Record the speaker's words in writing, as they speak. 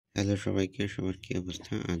Hello সবাইকে, সবার কী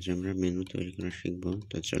অবস্থা? আজ আমরা মেনু তৈরি করা শিখব।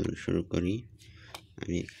 তো চলুন শুরু করি।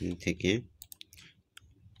 আমি এখান থেকে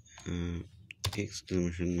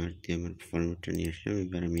এক্সক্লেমেশন মার্ক দিয়ে আমার ফরম্যাটটা নিয়ে আসলাম।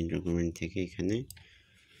 এবার আমি ডকুমেন্ট থেকে এখানে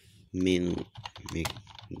মেনু মেক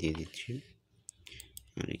দিয়ে দিচ্ছি।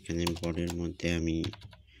 আর এখানে বডির মধ্যে আমি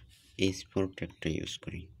S4 ট্যাগটা ইউজ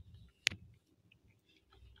করি।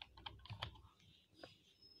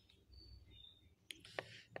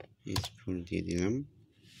 S4 দিয়ে দিলাম।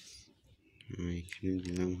 এখানে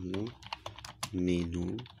দিলাম হলো মেনু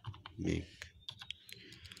মেক।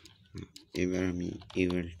 এবার আমি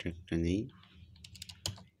ইউএল ট্যাগটা নেই।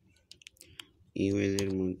 ইউএল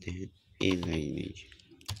এর মধ্যে এলআই নেই।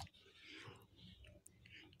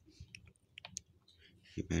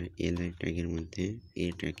 এবার এলআই ট্যাগের মধ্যে এ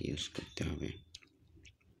ট্যাগ ইউজ করতে হবে।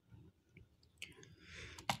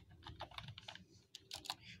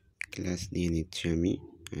 ক্লাস নিয়ে নিচ্ছি আমি,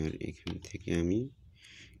 আর এখান থেকে আমি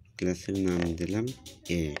ক্লাসের নাম দিলাম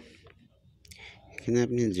এ। এখানে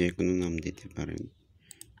আপনি যে কোনো নাম দিতে পারেন।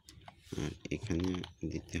 আর এখানে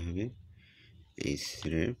দিতে হবে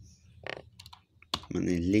এসরেফ,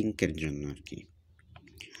 মানে লিঙ্কের জন্য আর কি।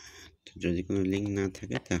 তো যদি কোনো লিঙ্ক না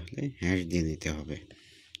থাকে তাহলে হ্যাশ দিয়ে নিতে হবে।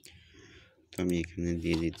 তো আমি এখানে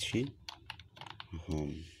দিয়ে দিচ্ছি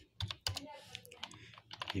হোম।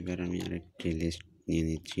 এবার আমি আরেকটি লিস্ট নিয়ে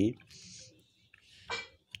নিচ্ছি।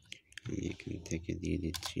 আমি এখান থেকে দিয়ে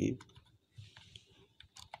দিচ্ছি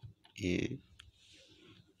এ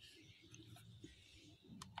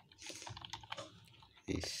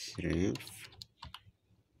এসরেফ।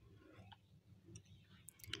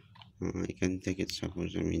 এখান থেকে সাপোজ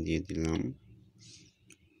আমি দিয়ে দিলাম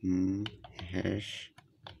হ্যাশ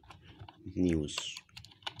নিউজ।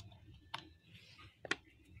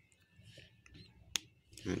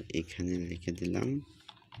 আর এখানে লিখে দিলাম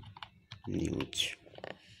নিউজ।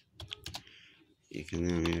 এখানে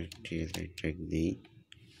আমি একটি এলআই ট্যাগ দিই,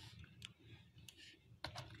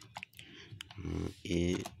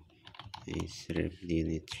 এসরেফ দিয়ে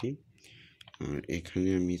নিচ্ছি। আর এখানে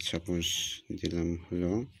আমি সাপোজ দিলাম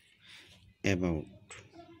হলো অ্যাবাউট।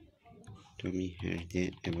 তো আমি হ্যাশ দিয়ে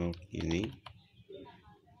অ্যাবাউট নিয়ে নিই।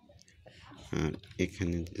 আর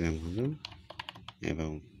এখানে দিলাম হলো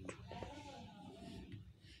অ্যাবাউট।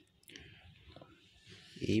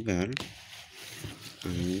 এইবার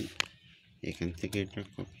আমি এখান থেকে এটা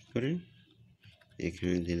কপি করে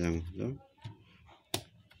এখানে দিলাম হলো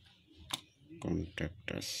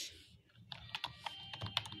কন্ট্যাক্টাস।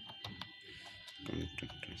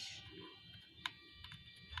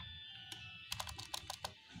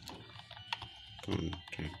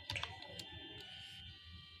 কন্ট্যাক্ট।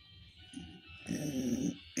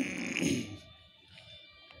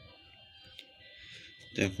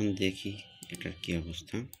 তো এখন দেখি এটার কি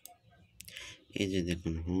অবস্থা। এই যে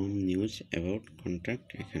দেখুন, হোম, নিউজ, অ্যাবাউট, কন্ট্যাক্ট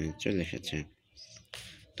এখানে চলে এসেছে।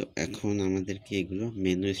 তো এখন আমাদেরকে এগুলো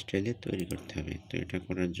মেনু স্টাইলে তৈরি করতে হবে। তো এটা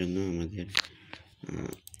করার জন্য আমাদের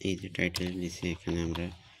এই যে টাইটেলের নিচে এখানে আমরা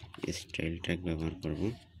স্টাইল ট্যাগ ব্যবহার করব।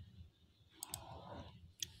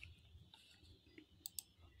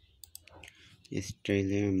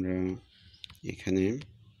 স্টাইলে আমরা এখানে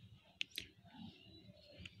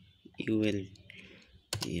ইউএল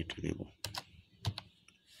এটা নেব।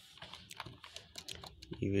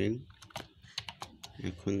 ইউএল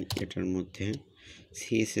এখন এটার মধ্যে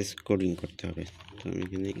সিএসএস কোডিং করতে হবে। তো আমি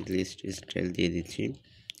এখানে লিস্ট স্টাইল দিয়ে দিচ্ছি,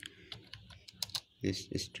 লিস্ট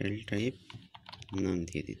স্টাইল টাইপ নাম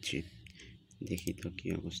দিয়ে দিচ্ছি। দেখি তো কি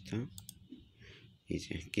অবস্থা। এই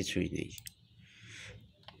যে কিছুই নেই।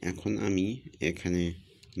 এখন আমি এখানে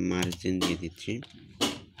মার্জিন দিয়ে দিচ্ছি।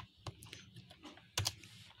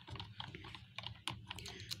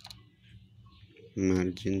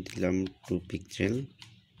 মার্জিন দিলাম 2 পিক্সেল।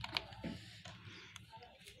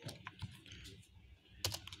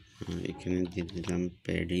 এখানে দিয়ে দিলাম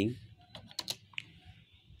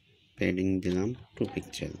প্যাডিং দিলাম 2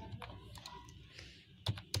 পিক্সেল।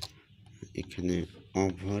 এখানে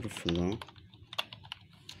ওভারফ্লো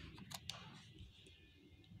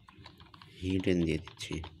হিডেন দিয়ে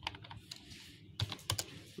দিচ্ছি।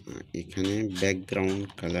 এখানে ব্যাকগ্রাউন্ড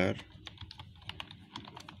কালার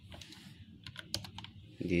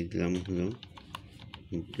দিয়ে দিলাম হলো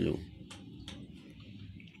ব্লু।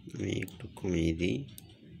 আমি একটু কমিয়ে দিই।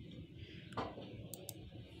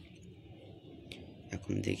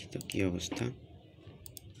 এখন দেখি তো কি অবস্থা।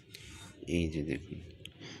 এই যে দেখুন,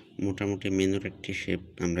 মোটামুটি মেনুর একটি শেপ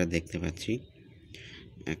আমরা দেখতে পাচ্ছি।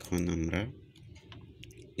 এখন আমরা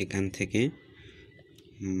এখান থেকে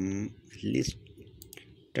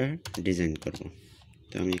লিস্টটা ডিজাইন করব।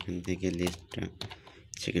 তো আমি এখান থেকে লিস্টটা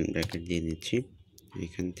সেকেন্ড ব্র্যাকেট দিয়ে দিচ্ছি।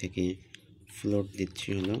 এখান থেকে ফ্লোট দিচ্ছি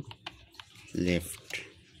হলো লেফট।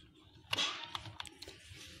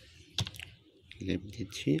 লেফট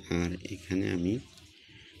দিচ্ছি। আর এখানে আমি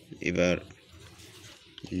এবার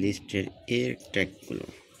লিস্টের এর ট্যাগগুলো,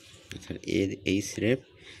 অর্থাৎ এর এই স্রেফ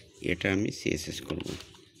এটা আমি সিএসএস করব।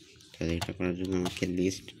 তাহলে এটা করার জন্য আমাকে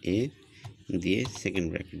লিস্ট এ দিয়ে সেকেন্ড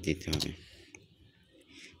ব্র্যাকেট দিতে হবে।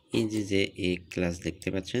 এই যে এ ক্লাস দেখতে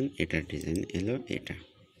পাচ্ছেন, এটার ডিজাইন এলো এটা।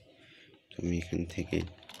 তো আমি এখান থেকে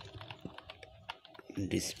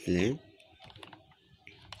ডিসপ্লে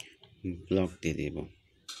ব্লক দিয়ে দেব,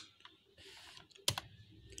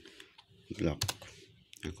 ব্লক।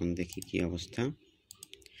 এখন দেখি কি অবস্থা।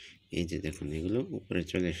 এই যে দেখুন এগুলো উপরে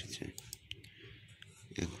চলে এসেছে।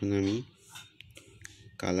 এখন আমি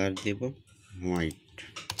কালার দেব হোয়াইট,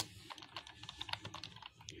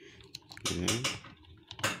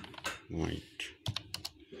 হোয়াইট।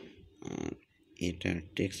 আর এটার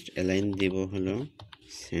টেক্সট অ্যালাইন দেব হলো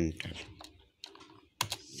সেন্টার,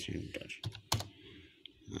 সেন্টার।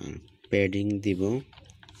 আর প্যাডিং দিব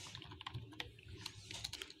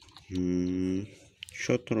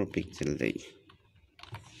 17 পিক্সেল দেই।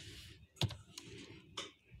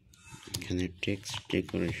 এখানে টেক্সট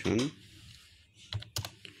ডেকোরেশন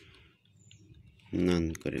নান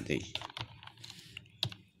করে দেই।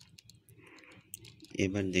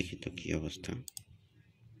 এবার দেখি তো কি অবস্থা।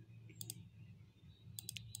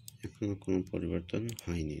 এখনো কোনো পরিবর্তন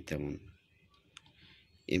হয়নি তেমন।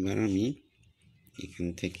 এবার আমি এখান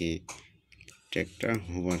থেকে ট্যাগটা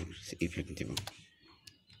হোভার ইফেক্ট দেব।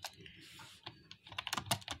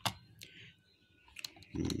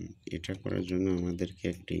 এটা করার জন্য আমাদেরকে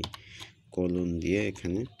একটি কলন দিয়ে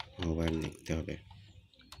এখানে হোভার লিখতে হবে।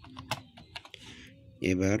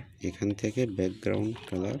 এবার এখান থেকে ব্যাকগ্রাউন্ড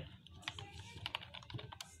কালার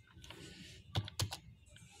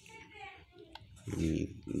আমি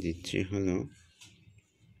দিচ্ছি হলো,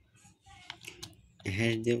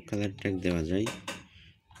 হ্যাশ দিয়েও কালার ট্যাগ দেওয়া যায়।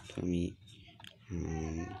 তো আমি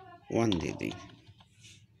 1 দিয়ে দিই।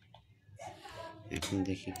 এখন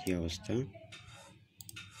দেখি কি অবস্থা।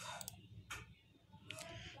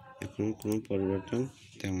 এখন কোনো পরিবর্তন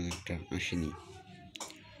তেমন একটা আসেনি।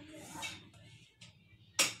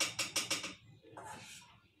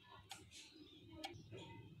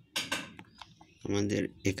 আমাদের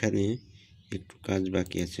এখানে একটু কাজ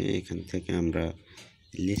বাকি আছে। এখান থেকে আমরা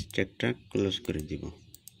লিস্ট ট্যাগটা ক্লোজ করে দিব।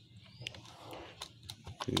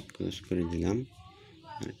 ক্লোজ করে দিলাম।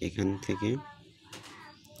 আর এখান থেকে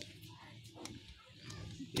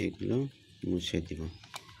এগুলো মুছে দিব।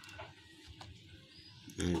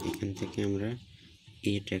 আর এখান থেকে আমরা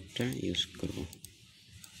এই ট্যাগটা ইউজ করব।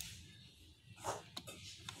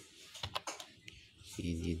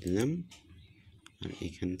 এই দিয়ে দিলাম। আর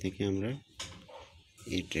এখান থেকে আমরা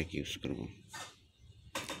এই ট্যাগ ইউজ করব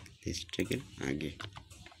লিস্ট ট্যাগের আগে।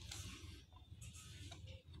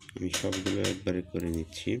 আমি সবগুলো একবারে করে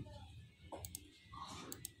নিচ্ছি।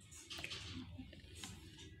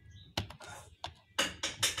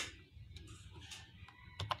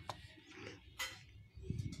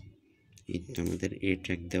 এটা আমাদের এই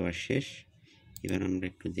ট্যাগ দেওয়া শেষ। এবার আমরা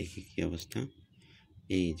একটু দেখি কি অবস্থা।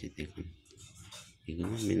 এই যে দেখুন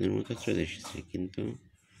এগুলো মেনুর মতো চলে এসেছে, কিন্তু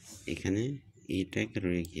এখানে এই ট্যাগ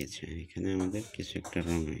রয়ে গিয়েছে। এখানে আমাদের কিছু একটা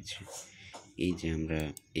রং হয়েছে। এই যে আমরা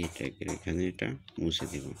এই ট্যাগের এখানে এটা মুছে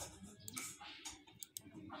দেব।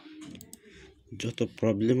 যত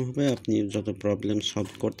প্রবলেম হবে, আপনি যত প্রবলেম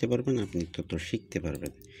সলভ করতে পারবেন, আপনি তত শিখতে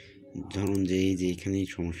পারবেন। ধরুন যে এই যে এখানে এই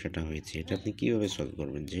সমস্যাটা হয়েছে, এটা আপনি কীভাবে সলভ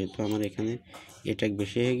করবেন। যেহেতু আমার এখানে এটা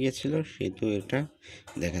বেশি হয়ে গিয়েছিল, সেহেতু এটা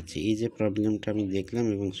দেখাচ্ছি। এই যে প্রবলেমটা আমি দেখলাম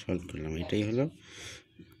এবং সলভ করলাম, এটাই হলো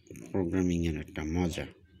প্রোগ্রামিংয়ের একটা মজা।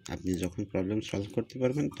 আপনি যখন প্রবলেম সলভ করতে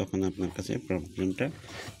পারবেন, তখন আপনার কাছে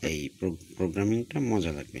প্রোগ্রামিংটা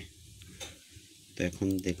মজা লাগবে। তো এখন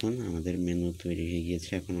দেখুন আমাদের মেনু তৈরি হয়ে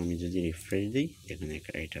গিয়েছে। এখন আমি যদি রিফ্রেশ দিই, দেখুন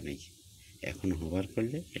এটা নেই। এখন হোভার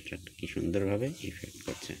করলে এটা কি সুন্দরভাবে ইফেক্ট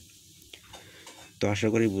করছে। তো আশা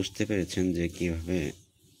করি বুঝতে পেরেছেন যে কীভাবে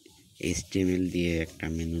HTML দিয়ে একটা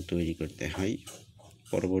মেনু তৈরি করতে হয়।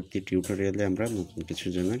 পরবর্তী টিউটোরিয়ালে আমরা নতুন কিছু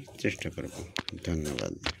জানার চেষ্টা করব।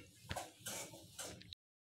 ধন্যবাদ।